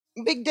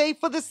Big day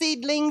for the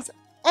seedlings,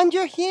 and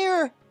you're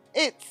here.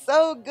 It's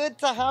so good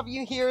to have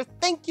you here.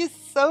 Thank you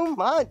so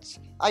much.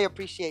 I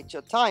appreciate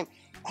your time.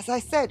 As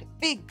I said,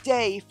 big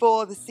day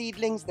for the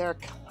seedlings. They're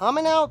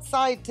coming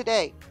outside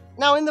today.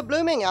 Now in the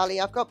blooming alley,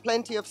 I've got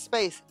plenty of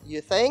space.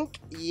 You think?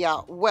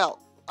 Yeah, well,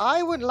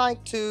 I would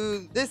like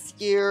to this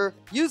year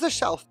use a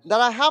shelf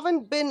that I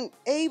haven't been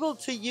able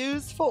to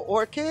use for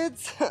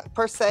orchids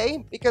per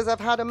se, because I've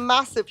had a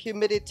massive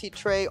humidity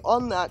tray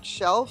on that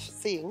shelf,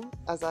 seeing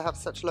as I have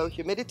such low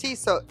humidity.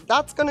 So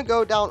that's going to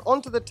go down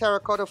onto the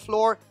terracotta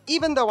floor,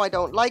 even though I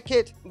don't like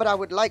it, but I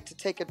would like to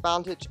take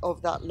advantage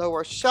of that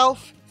lower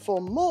shelf for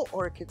more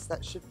orchids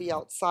that should be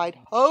outside,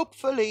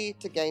 hopefully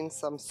to gain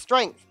some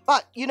strength.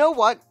 But you know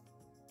what?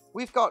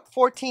 We've got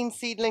 14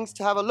 seedlings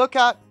to have a look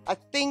at. I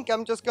think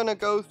I'm just going to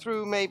go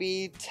through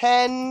maybe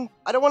 10.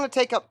 I don't want to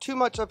take up too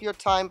much of your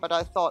time, but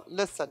I thought,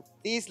 listen,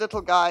 these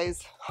little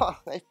guys,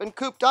 they've been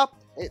cooped up.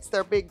 It's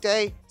their big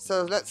day.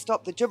 So let's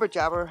stop the jibber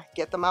jabber,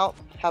 get them out,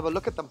 have a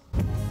look at them.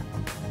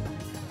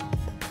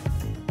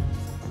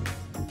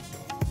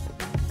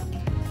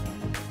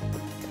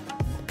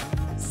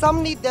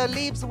 Some need their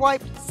leaves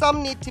wiped,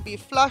 some need to be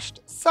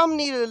flushed, some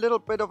need a little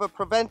bit of a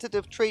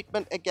preventative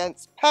treatment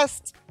against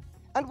pests.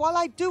 And while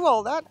I do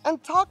all that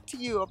and talk to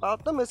you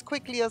about them as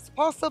quickly as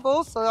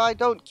possible so I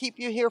don't keep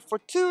you here for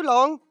too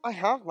long, I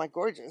have my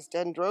gorgeous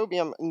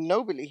Dendrobium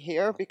nobile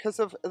here because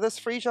of this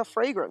freesia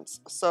fragrance.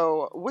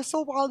 So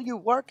whistle while you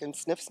work and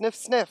sniff, sniff,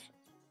 sniff.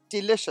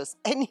 Delicious.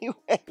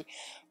 Anyway,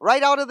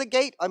 right out of the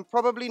gate, I'm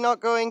probably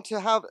not going to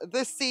have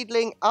this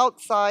seedling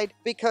outside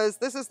because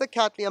this is the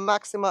Cattleya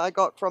maxima I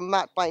got from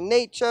Matt by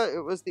Nature.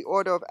 It was the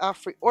order of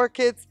Afri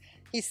Orchids.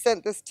 He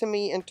sent this to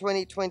me in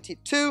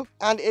 2022,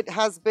 and it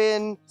has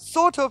been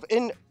sort of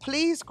in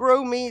please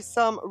grow me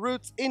some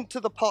roots into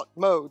the pot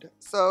mode.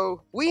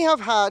 So we have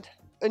had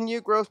a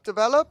new growth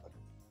develop.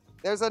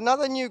 There's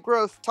another new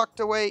growth tucked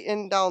away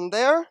in down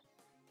there.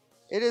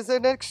 It is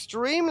an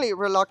extremely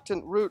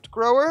reluctant root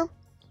grower.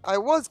 I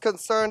was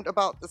concerned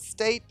about the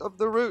state of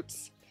the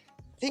roots,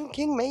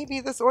 thinking maybe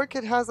this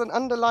orchid has an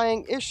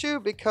underlying issue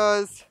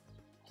because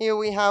here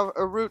we have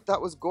a root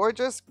that was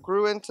gorgeous,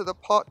 grew into the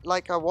pot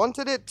like I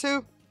wanted it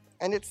to,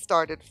 and it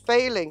started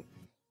failing.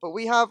 But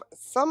we have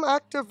some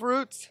active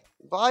roots,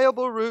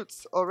 viable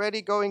roots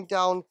already going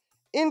down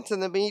into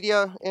the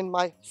media in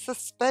my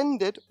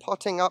suspended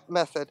potting up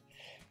method.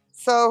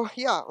 So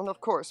yeah, and of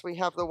course we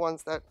have the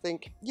ones that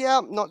think,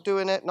 yeah, not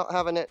doing it, not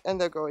having it, and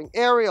they're going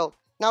aerial.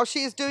 Now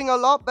she's doing a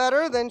lot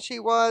better than she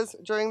was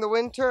during the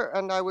winter,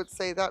 and I would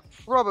say that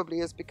probably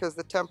is because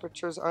the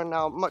temperatures are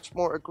now much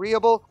more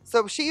agreeable.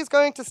 So she's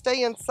going to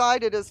stay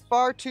inside. It is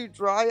far too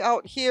dry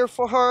out here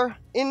for her.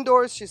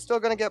 Indoors, she's still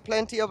going to get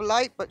plenty of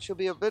light, but she'll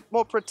be a bit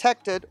more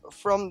protected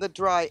from the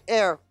dry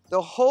air.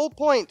 The whole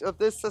point of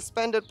this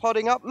suspended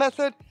potting up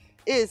method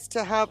is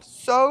to have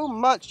so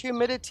much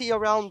humidity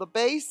around the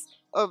base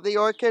of the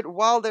orchid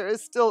while there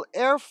is still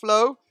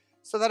airflow,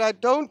 so that I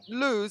don't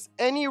lose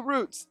any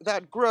roots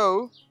that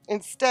grow.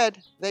 Instead,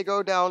 they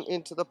go down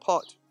into the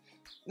pot.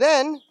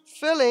 Then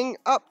filling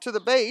up to the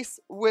base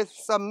with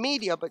some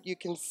media, but you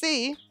can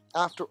see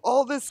after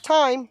all this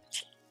time,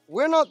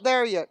 we're not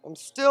there yet. I'm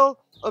still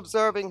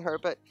observing her,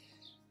 but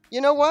you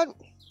know what?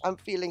 I'm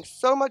feeling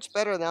so much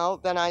better now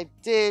than I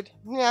did,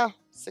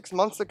 6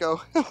 months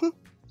ago.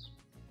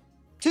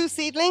 Two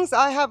seedlings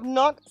I have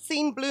not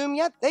seen bloom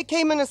yet. They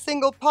came in a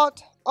single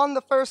pot. On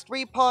the first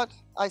repot,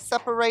 I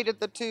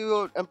separated the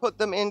two and put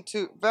them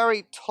into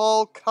very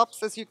tall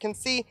cups, as you can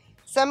see.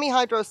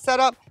 Semi-hydro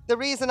setup. The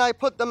reason I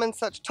put them in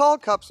such tall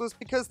cups was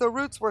because the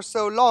roots were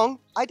so long.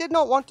 I did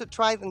not want to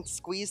try and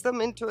squeeze them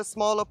into a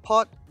smaller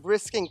pot,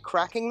 risking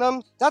cracking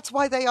them. That's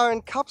why they are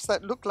in cups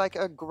that look like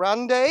a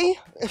grande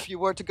if you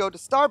were to go to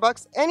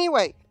Starbucks.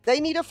 Anyway, they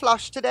need a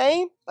flush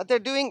today, but they're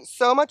doing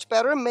so much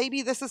better.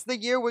 Maybe this is the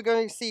year we're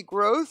going to see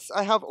growth.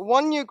 I have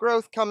one new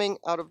growth coming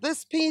out of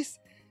this piece,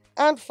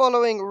 and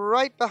following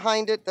right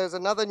behind it, there's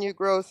another new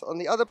growth on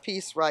the other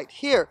piece right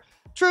here.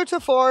 True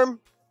to form,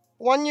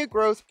 one new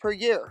growth per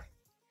year.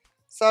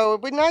 So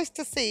it'd be nice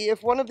to see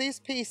if one of these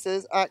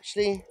pieces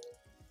actually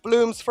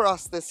blooms for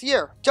us this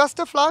year. Just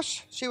a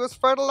flush. She was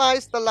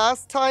fertilized the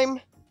last time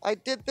I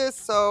did this,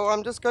 so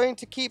I'm just going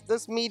to keep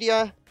this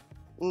media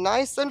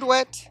nice and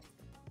wet.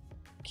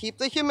 Keep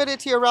the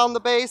humidity around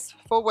the base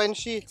for when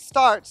she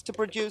starts to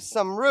produce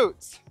some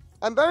roots.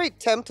 I'm very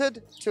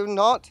tempted to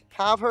not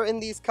have her in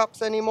these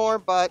cups anymore,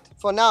 but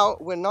for now,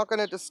 we're not going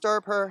to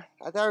disturb her.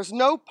 There's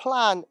no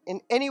plan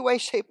in any way,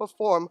 shape, or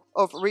form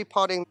of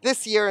repotting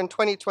this year in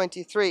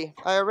 2023.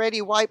 I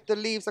already wiped the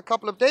leaves a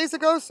couple of days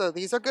ago, so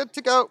these are good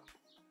to go.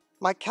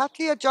 My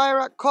Cattleya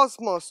Jairak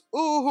Cosmos.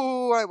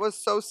 Ooh, I was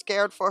so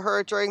scared for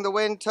her during the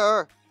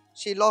winter.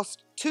 She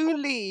lost 2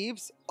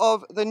 leaves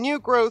of the new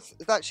growth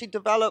that she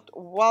developed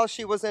while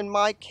she was in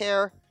my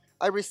care.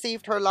 I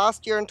received her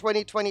last year in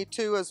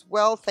 2022 as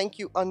well. Thank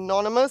you,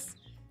 Anonymous.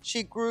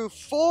 She grew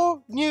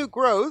 4 new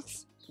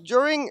growths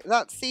during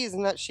that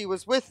season that she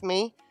was with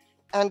me,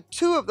 and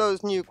 2 of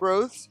those new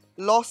growths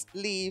lost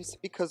leaves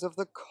because of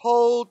the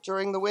cold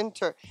during the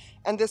winter.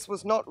 And this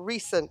was not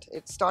recent.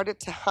 It started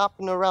to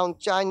happen around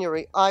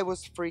January. I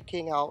was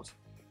freaking out.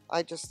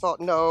 I just thought,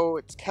 no,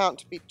 it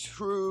can't be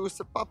true.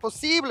 C'est pas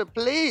possible.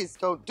 Please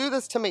don't do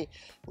this to me.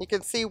 You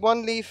can see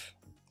one leaf.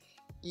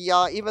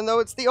 Yeah, even though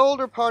it's the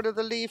older part of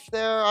the leaf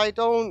there, I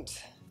don't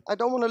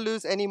want to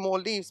lose any more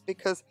leaves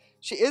because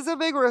she is a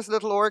vigorous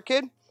little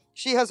orchid.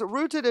 She has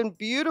rooted in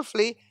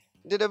beautifully.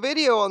 Did a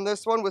video on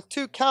this one with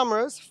 2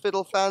 cameras,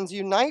 Fiddle Fans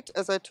Unite,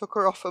 as I took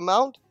her off a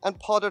mount and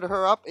potted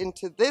her up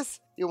into this.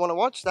 You want to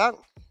watch that?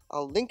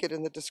 I'll link it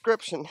in the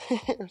description.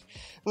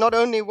 Not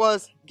only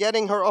was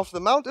getting her off the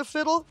mount a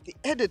fiddle, the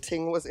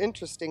editing was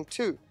interesting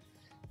too.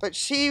 But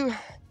she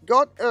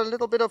got a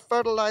little bit of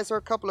fertilizer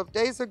a couple of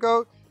days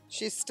ago.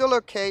 She's still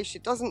okay. She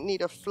doesn't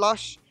need a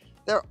flush.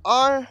 There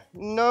are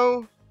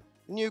no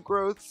new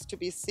growths to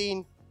be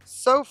seen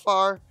so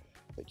far,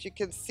 but you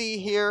can see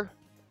here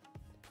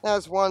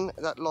there's one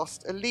that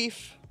lost a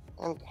leaf,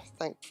 and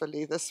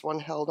thankfully this one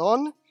held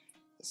on.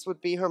 This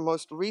would be her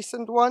most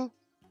recent one.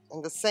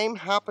 And the same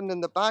happened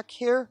in the back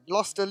here.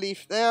 Lost a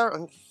leaf there,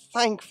 and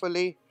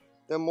thankfully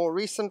the more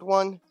recent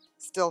one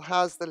still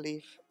has the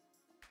leaf.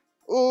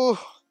 Oh,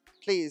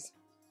 please,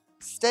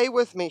 stay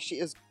with me. She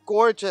is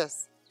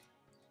gorgeous.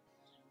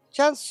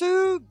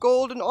 Chansu,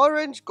 Golden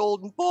Orange,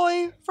 Golden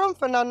Boy from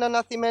Fernanda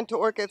Nacimiento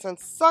Orchids and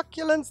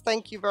Succulents.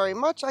 Thank you very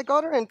much. I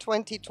got her in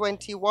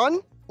 2021.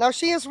 Now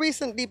she has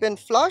recently been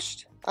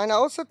flushed, and I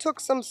also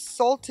took some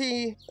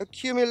salty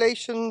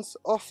accumulations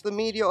off the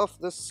media of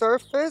the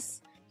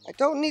surface. I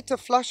don't need to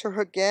flush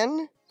her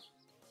again.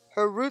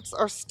 Her roots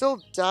are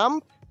still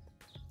damp.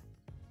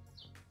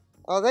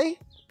 Are they?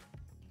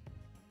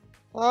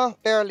 Ah,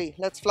 barely.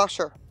 Let's flush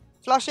her.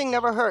 Flushing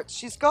never hurts.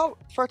 She's got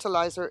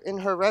fertilizer in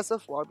her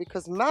reservoir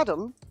because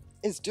Madam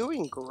is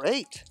doing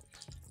great.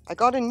 I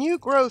got a new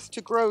growth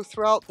to grow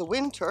throughout the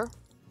winter.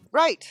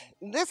 Right,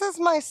 this is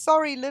my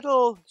sorry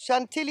little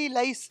Chantilly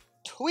Lace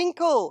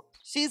Twinkle.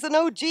 She's an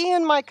OG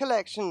in my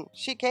collection.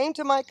 She came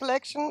to my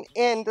collection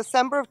in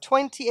December of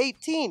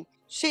 2018.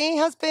 She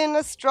has been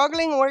a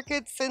struggling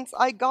orchid since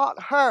I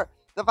got her.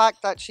 The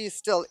fact that she's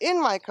still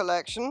in my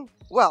collection,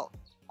 well,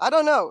 I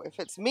don't know if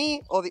it's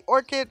me or the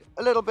orchid,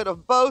 a little bit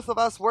of both of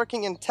us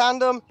working in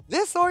tandem.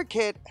 This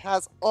orchid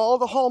has all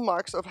the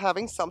hallmarks of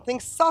having something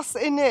sus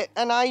in it,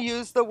 and I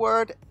use the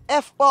word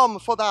F-bomb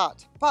for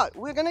that. But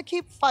we're gonna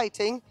keep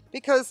fighting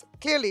because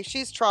clearly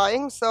she's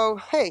trying, so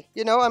hey,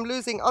 you know, I'm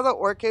losing other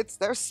orchids.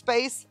 There's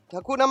space,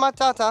 Hakuna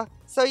Matata.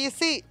 So you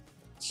see,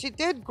 she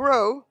did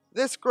grow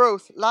this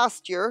growth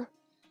last year.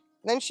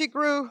 Then she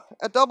grew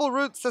a double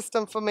root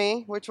system for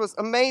me, which was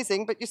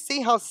amazing, but you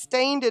see how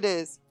stained it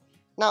is.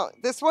 Now,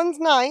 this one's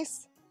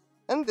nice,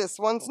 and this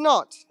one's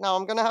not. Now,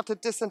 I'm going to have to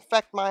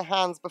disinfect my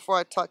hands before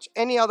I touch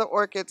any other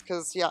orchids,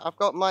 because, yeah, I've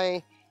got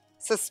my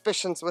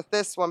suspicions with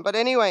this one. But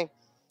anyway,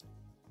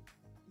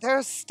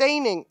 there's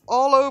staining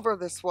all over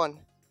this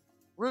one.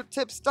 Root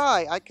tips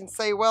die. I can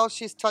say, well,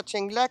 she's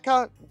touching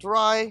leca,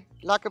 dry,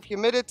 lack of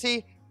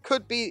humidity,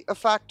 could be a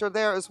factor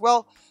there as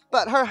well.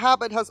 But her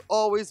habit has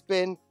always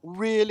been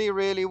really,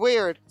 really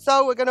weird.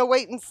 So we're going to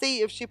wait and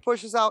see if she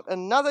pushes out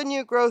another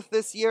new growth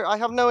this year. I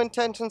have no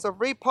intentions of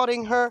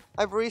repotting her.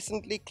 I've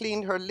recently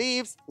cleaned her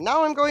leaves.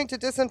 Now I'm going to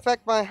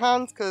disinfect my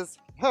hands because,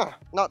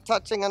 not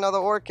touching another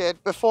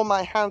orchid before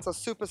my hands are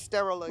super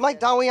sterile again. My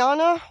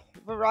dowiana,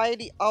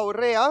 variety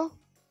aurea,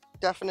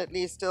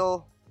 definitely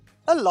still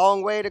a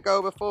long way to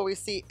go before we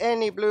see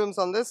any blooms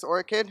on this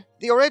orchid.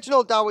 The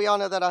original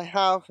dowiana that I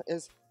have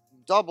is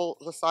double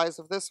the size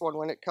of this one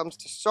when it comes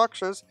to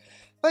structures,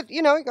 but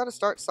you know, you got to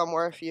start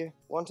somewhere if you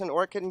want an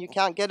orchid and you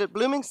can't get it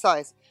blooming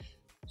size.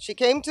 She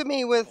came to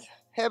me with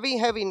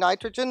heavy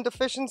nitrogen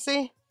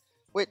deficiency,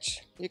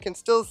 which you can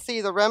still see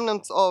the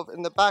remnants of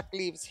in the back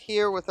leaves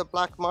here with the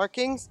black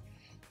markings.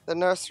 The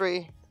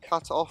nursery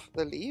cut off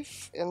the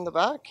leaf in the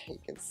back. You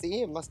can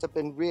see it must have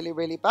been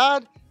really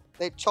bad.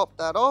 They chopped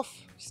that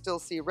off. You still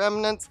see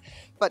remnants,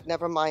 but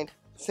never mind.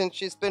 Since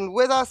she's been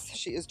with us,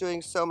 she is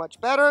doing so much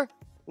better.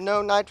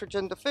 No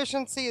nitrogen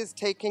deficiency, is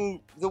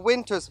taking the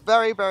winters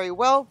very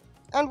well,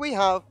 and we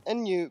have a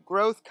new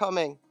growth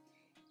coming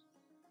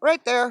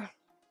right there.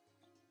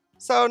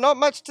 So not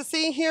much to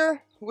see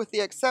here with the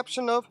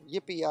exception of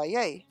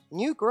yippee-yay,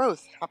 new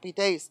growth, happy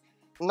days.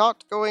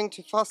 Not going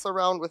to fuss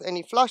around with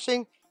any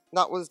flushing.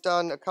 That was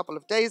done a couple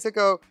of days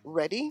ago,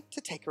 ready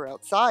to take her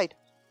outside.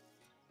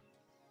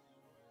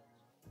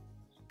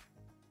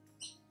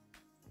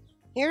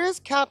 Here is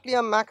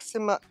Cattleya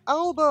maxima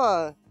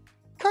alba,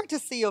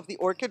 courtesy of the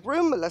Orchid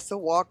Room, Melissa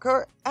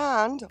Walker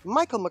and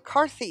Michael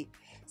McCarthy.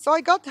 So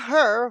I got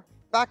her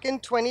back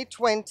in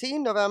 2020,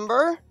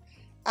 November,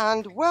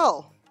 and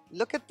well,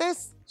 look at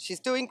this. She's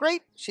doing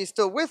great. She's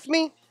still with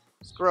me.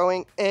 She's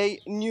growing a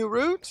new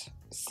root,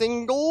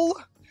 single,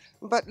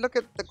 but look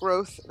at the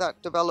growth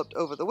that developed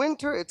over the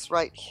winter. It's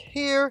right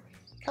here,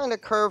 kind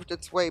of curved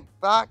its way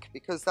back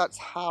because that's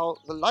how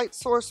the light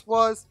source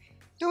was.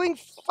 Doing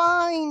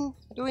fine,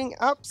 doing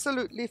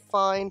absolutely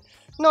fine.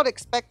 Not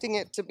expecting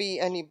it to be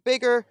any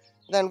bigger.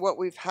 than what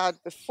we've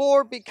had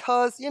before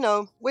because, you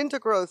know, winter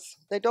growths,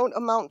 they don't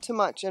amount to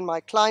much in my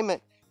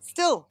climate.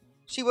 Still,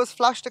 she was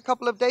flushed a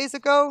couple of days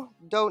ago.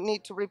 Don't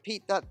need to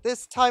repeat that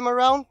this time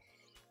around.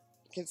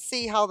 You can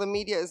see how the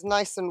media is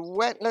nice and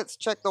wet. Let's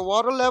check the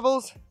water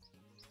levels.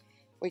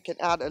 We can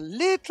add a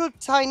little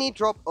tiny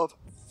drop of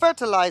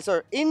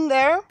fertilizer in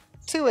there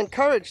to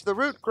encourage the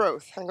root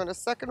growth. Hang on a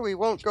second, we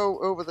won't go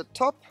over the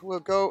top. We'll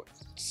go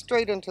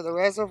straight into the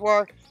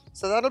reservoir.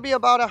 So that'll be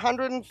about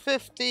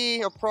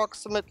 150,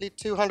 approximately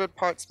 200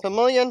 parts per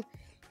million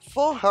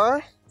for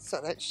her so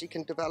that she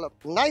can develop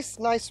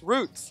nice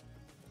roots.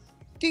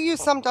 Do you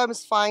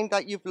sometimes find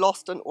that you've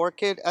lost an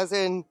orchid, as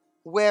in,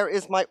 where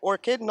is my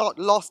orchid? Not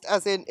lost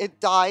as in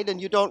it died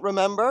and you don't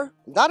remember?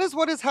 That is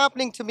what is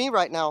happening to me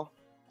right now.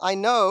 I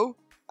know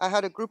I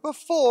had a group of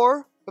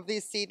 4 of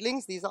these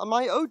seedlings. These are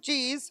my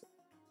OGs.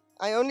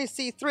 I only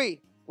see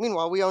 3.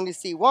 Meanwhile, we only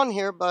see 1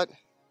 here, but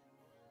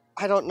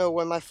I don't know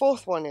where my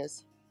 4th one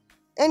is.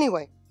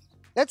 Anyway,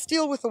 let's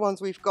deal with the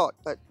ones we've got,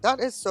 but that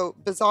is so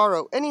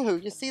bizarro.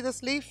 Anywho, you see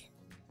this leaf?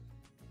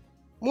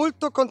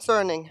 Molto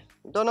concerning.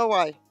 Don't know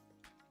why.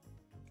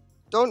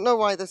 Don't know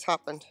why this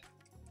happened.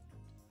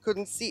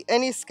 Couldn't see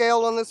any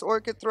scale on this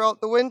orchid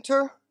throughout the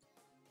winter.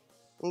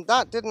 And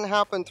that didn't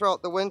happen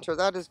throughout the winter.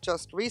 That is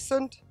just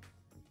recent.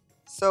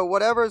 So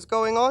whatever is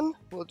going on,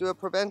 we'll do a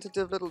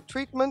preventative little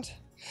treatment.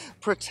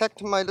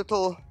 Protect my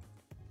little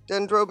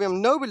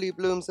Dendrobium nobile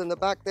blooms in the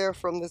back there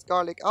from this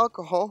garlic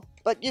alcohol.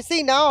 But you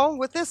see now,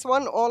 with this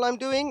one, all I'm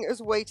doing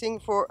is waiting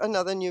for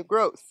another new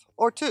growth.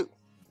 Or 2.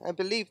 I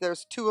believe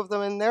there's 2 of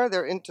them in there.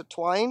 They're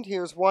intertwined.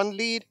 Here's one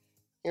lead.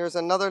 Here's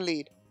another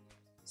lead.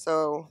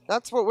 So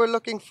that's what we're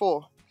looking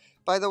for.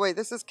 By the way,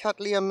 this is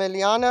Cattleya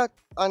Meliana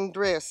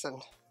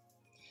Andreasen.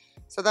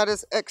 So that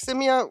is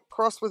Eximia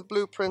crossed with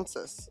Blue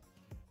Princess.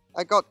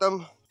 I got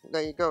them,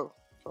 there you go,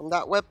 from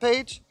that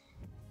webpage.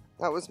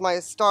 That was my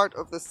start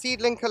of the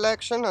seedling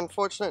collection.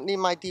 Unfortunately,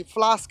 my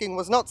deflasking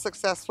was not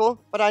successful,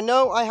 but I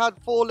know I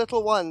had 4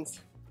 little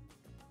ones.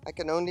 I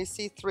can only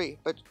see 3,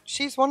 but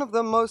she's one of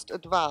the most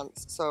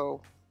advanced,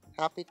 so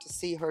happy to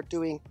see her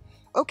doing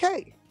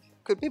okay.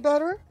 Could be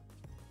better,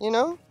 you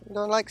know?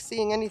 Don't like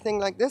seeing anything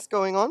like this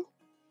going on,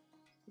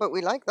 but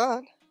we like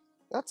that.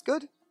 That's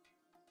good.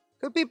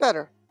 Could be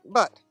better,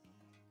 but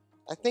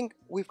I think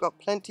we've got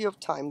plenty of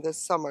time this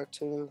summer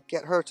to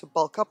get her to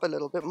bulk up a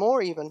little bit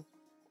more even.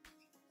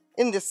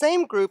 In the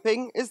same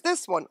grouping is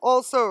this one,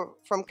 also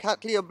from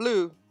Cattleya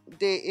Blue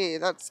DE.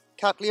 That's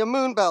Cattleya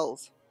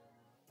Moonbells.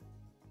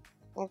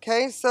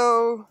 Okay,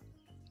 so...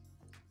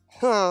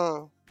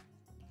 I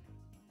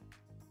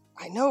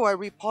know I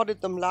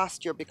repotted them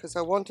last year because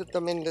I wanted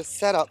them in this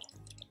setup.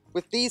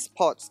 With these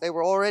pots, they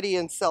were already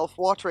in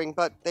self-watering,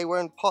 but they were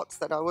in pots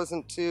that I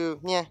wasn't too...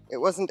 it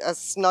wasn't as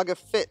snug a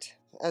fit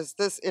as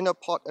this inner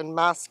pot and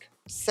mask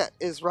set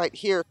is right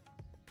here.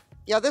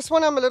 Yeah, this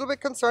one I'm a little bit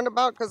concerned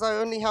about because I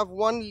only have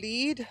 1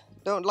 lead.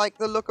 Don't like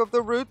the look of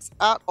the roots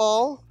at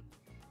all.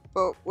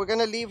 But we're going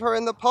to leave her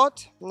in the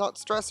pot, not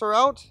stress her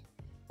out.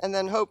 And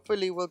then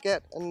hopefully we'll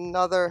get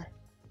another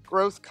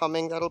growth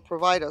coming that'll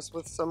provide us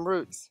with some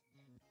roots.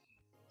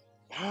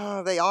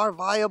 They are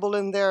viable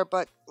in there,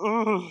 but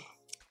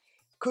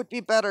could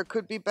be better,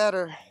 could be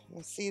better.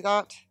 You see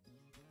that?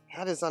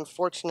 That is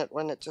unfortunate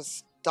when it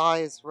just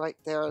dies right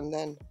there and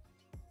then.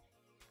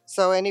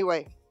 So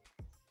anyway,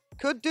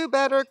 could do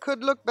better,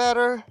 could look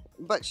better,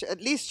 but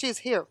at least she's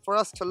here for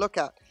us to look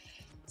at.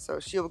 So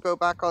she'll go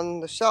back on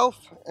the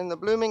shelf in the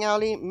blooming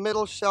alley,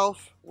 middle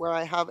shelf, where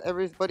I have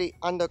everybody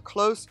under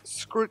close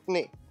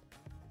scrutiny.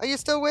 Are you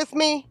still with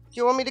me? Do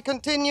you want me to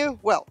continue?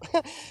 Well,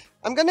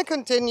 I'm going to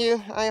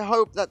continue. I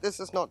hope that this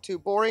is not too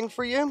boring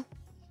for you.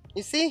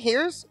 You see,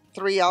 here's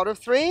 3 out of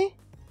 3.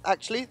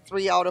 Actually,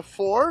 3 out of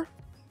 4.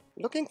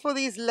 Looking for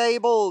these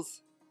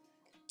labels.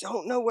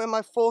 Don't know where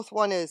my 4th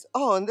one is.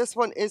 Oh, and this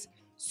one is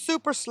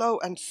super slow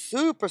and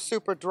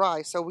super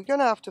dry. So we're going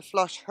to have to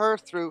flush her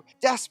through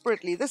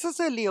desperately. This is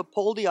a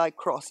Leopoldii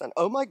cross, and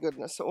oh my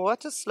goodness,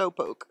 what a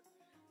slowpoke.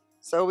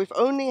 So we've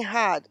only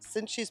had,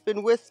 since she's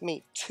been with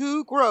me,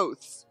 2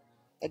 growths.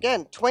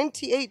 Again,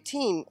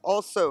 2018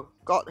 also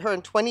got her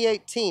in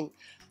 2018.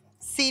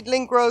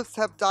 Seedling growths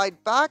have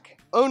died back.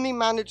 Only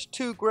managed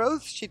 2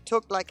 growths. She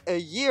took like a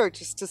year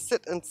just to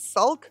sit and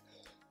sulk.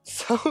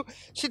 So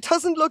she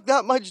doesn't look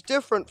that much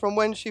different from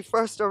when she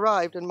first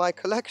arrived in my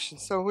collection.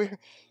 So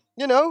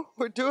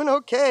we're doing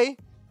okay.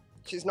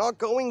 She's not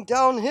going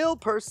downhill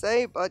per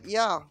se, but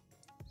yeah.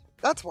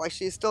 That's why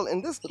she's still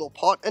in this little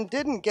pot and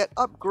didn't get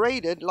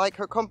upgraded like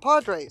her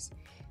compadres.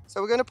 So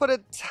we're going to put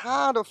a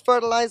tad of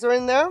fertilizer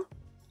in there.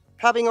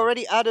 Having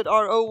already added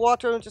RO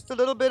water, just a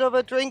little bit of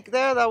a drink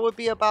there, that would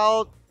be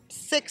about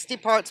 60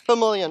 parts per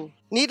million.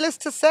 Needless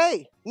to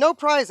say, no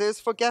prizes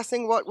for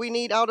guessing what we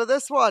need out of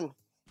this one.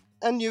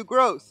 A new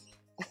growth.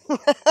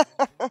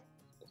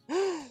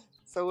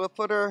 So we'll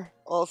put her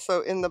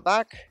also in the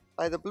back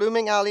by the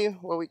blooming alley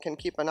where we can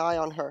keep an eye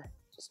on her.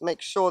 Just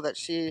make sure that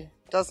she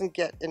doesn't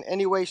get in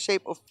any way,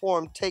 shape or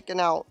form taken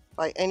out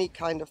by any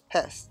kind of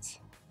pests.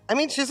 I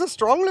mean, she's a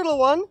strong little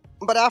one,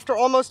 but after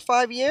almost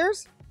 5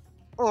 years,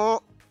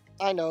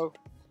 I know,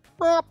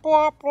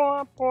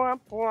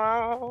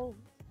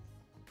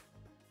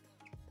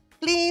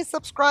 Please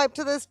subscribe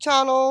to this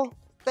channel.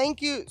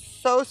 Thank you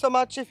so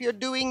much if you're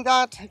doing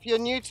that. If you're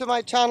new to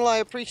my channel, I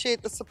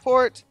appreciate the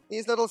support.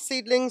 These little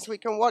seedlings, we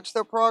can watch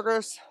their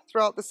progress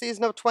throughout the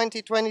season of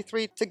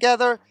 2023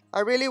 together.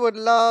 I really would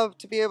love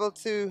to be able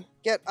to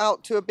get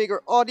out to a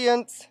bigger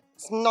audience.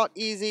 It's not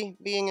easy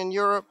being in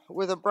Europe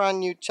with a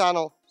brand new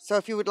channel. So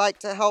if you would like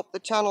to help the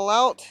channel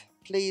out,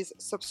 please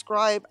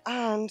subscribe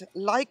and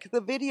like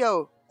the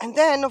video. And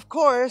then, of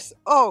course,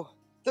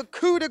 the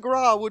coup de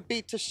grace would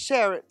be to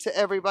share it to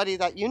everybody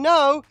that you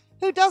know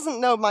who doesn't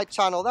know my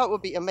channel. That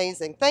would be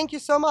amazing. Thank you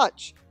so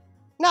much.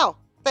 Now,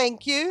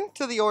 thank you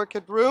to the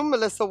Orchid Room,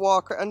 Melissa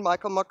Walker and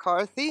Michael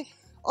McCarthy,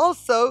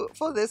 also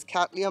for this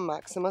Cattleya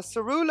maxima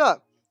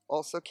cerula.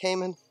 Also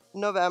came in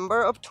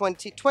November of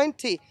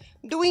 2020.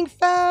 Doing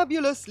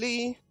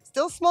fabulously.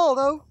 Still small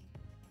though.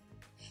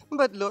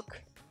 But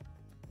look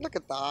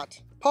at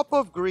that. Pop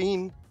of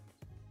green.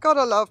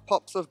 Gotta love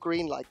pops of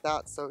green like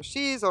that. So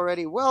she's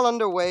already well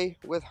underway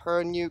with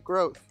her new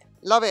growth.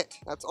 Love it.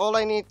 That's all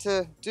I need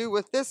to do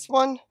with this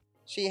one.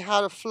 She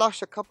had a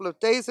flush a couple of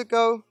days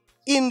ago.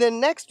 In the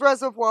next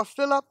reservoir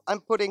fill up,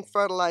 I'm putting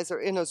fertilizer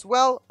in as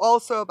well.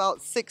 Also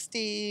about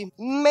 60,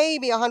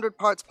 maybe 100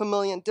 parts per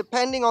million,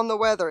 depending on the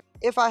weather.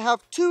 If I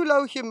have too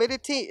low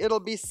humidity, it'll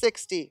be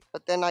 60.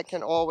 But then I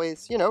can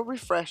always,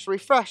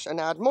 refresh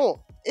and add more.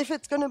 If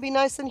it's going to be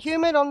nice and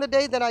humid on the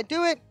day that I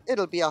do it,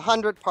 it'll be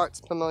 100 parts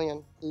per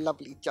million.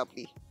 Lovely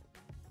jubbly.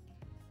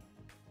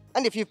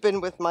 And if you've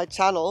been with my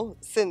channel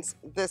since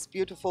this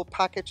beautiful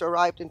package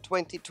arrived in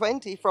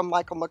 2020 from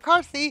Michael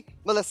McCarthy,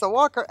 Melissa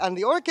Walker and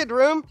the Orchid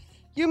Room,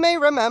 you may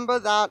remember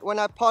that when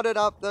I potted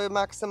up the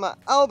Maxima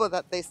alba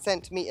that they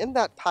sent me in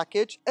that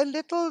package, a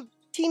little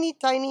teeny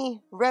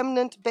tiny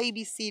remnant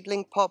baby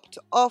seedling popped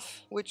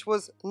off, which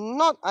was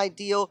not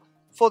ideal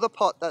for the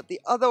pot that the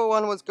other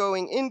one was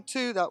going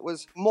into that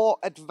was more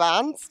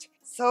advanced.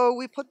 So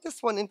we put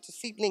this one into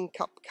seedling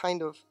cup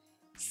kind of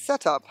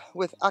setup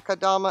with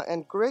akadama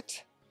and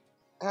grit.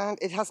 And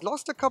it has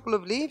lost a couple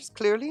of leaves,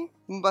 clearly,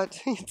 but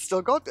it's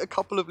still got a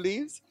couple of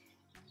leaves.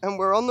 And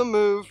we're on the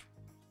move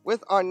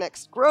with our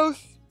next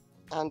growth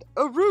and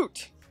a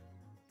root.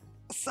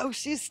 So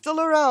she's still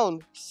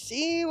around.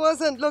 She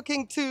wasn't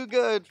looking too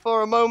good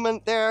for a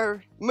moment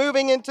there,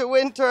 moving into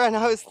winter, and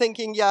I was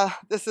thinking, yeah,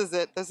 this is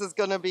it. This is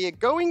gonna be a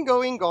going,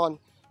 gone.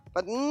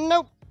 But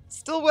nope,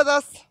 still with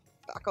us.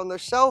 Back on the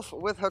shelf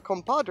with her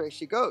compadre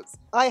she goes.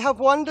 I have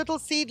one little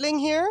seedling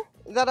here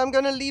that I'm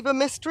going to leave a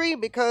mystery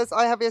because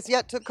I have as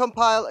yet to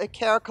compile a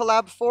care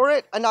collab for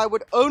it, and I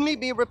would only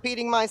be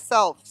repeating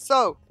myself.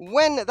 So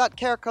when that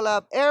care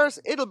collab airs,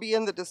 it'll be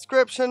in the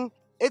description.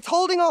 It's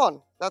holding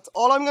on. That's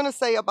all I'm going to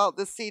say about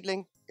this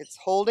seedling. It's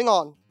holding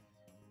on.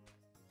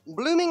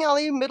 Blooming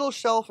Alley middle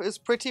shelf is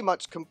pretty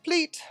much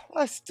complete.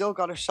 I still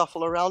got to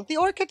shuffle around. The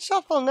orchid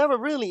shuffle never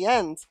really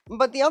ends.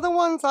 But the other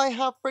ones I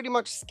have pretty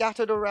much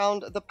scattered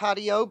around the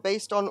patio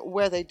based on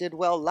where they did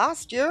well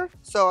last year.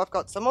 So I've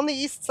got some on the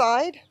east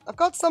side. I've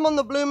got some on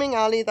the Blooming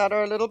Alley that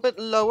are a little bit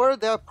lower.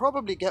 They'll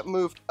probably get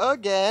moved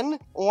again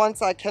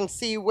once I can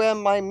see where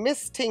my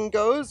misting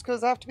goes,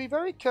 because I have to be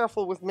very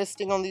careful with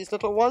misting on these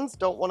little ones.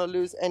 Don't want to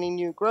lose any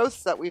new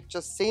growths that we've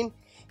just seen.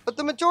 But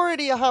the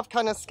majority I have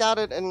kind of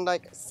scattered in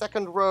like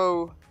second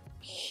row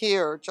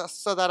here,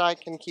 just so that I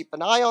can keep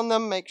an eye on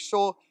them, make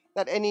sure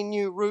that any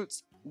new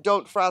roots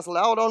don't frazzle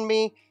out on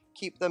me,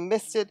 keep them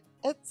misted,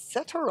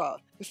 etc.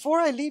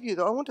 Before I leave you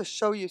though, I want to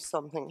show you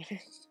something.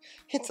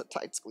 It's a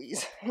tight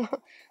squeeze,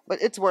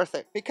 but it's worth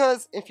it,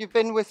 because if you've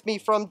been with me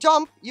from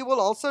jump, you will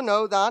also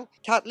know that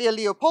Cattleya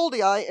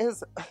leopoldii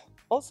is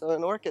also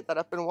an orchid that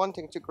I've been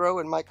wanting to grow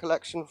in my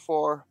collection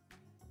for,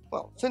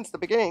 well, since the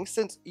beginning,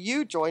 since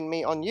you joined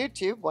me on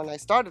YouTube when I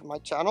started my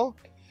channel.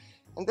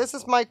 And this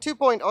is my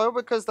 2.0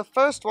 because the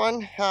first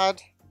one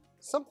had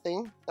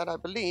something that I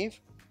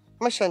believe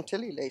my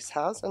Chantilly lace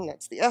has, and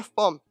that's the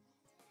F-bomb.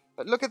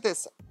 But look at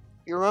this.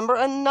 You remember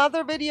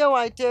another video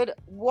I did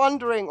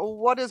wondering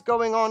what is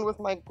going on with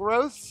my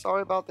growth?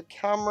 Sorry about the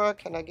camera.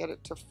 Can I get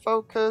it to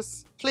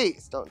focus?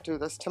 Please don't do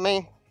this to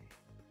me.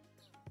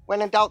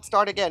 When in doubt,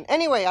 start again.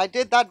 Anyway, I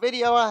did that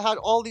video. I had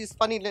all these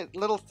funny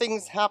little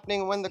things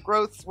happening when the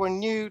growths were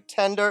new,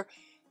 tender.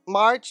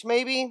 March,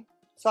 maybe,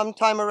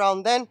 sometime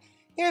around then.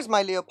 Here's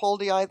my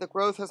Leopoldii. The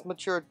growth has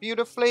matured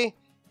beautifully.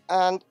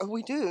 And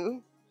we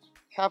do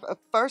have a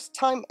first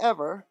time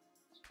ever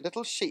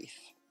little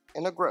sheath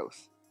in a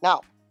growth.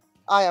 Now,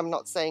 I am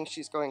not saying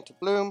she's going to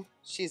bloom.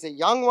 She's a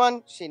young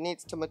one. She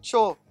needs to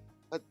mature.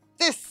 But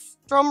this,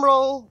 drum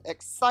roll,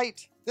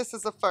 excite, this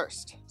is a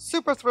first.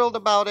 Super thrilled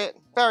about it.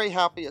 Very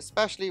happy,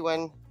 especially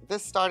when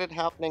this started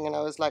happening and I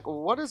was like,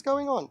 what is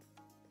going on?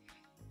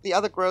 The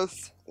other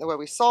growths where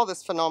we saw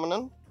this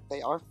phenomenon,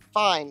 they are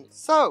fine.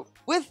 So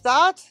with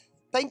that,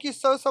 thank you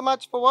so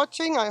much for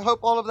watching. I hope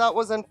all of that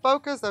was in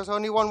focus. There's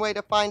only one way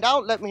to find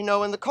out. Let me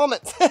know in the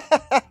comments.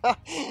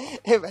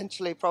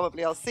 Eventually,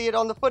 probably I'll see it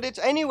on the footage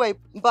anyway.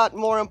 But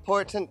more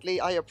importantly,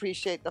 I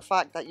appreciate the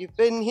fact that you've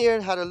been here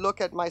and had a look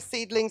at my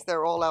seedlings.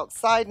 They're all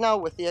outside now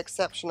with the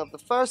exception of the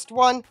first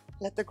one.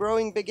 let the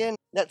growing begin.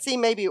 Let's see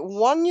maybe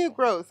one new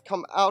growth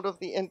come out of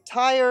the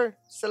entire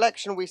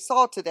selection we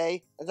saw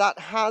today that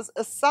has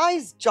a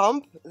size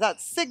jump that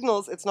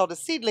signals it's not a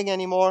seedling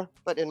anymore,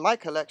 but in my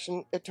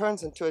collection it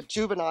turns into a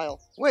juvenile,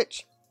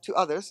 which to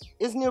others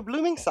is near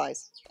blooming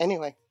size.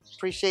 Anyway,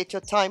 appreciate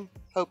your time.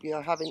 Hope you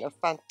are having a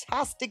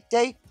fantastic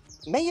day.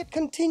 May it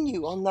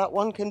continue on that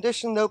one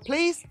condition though,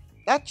 please,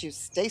 that you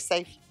stay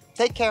safe.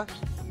 Take care.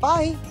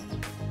 Bye.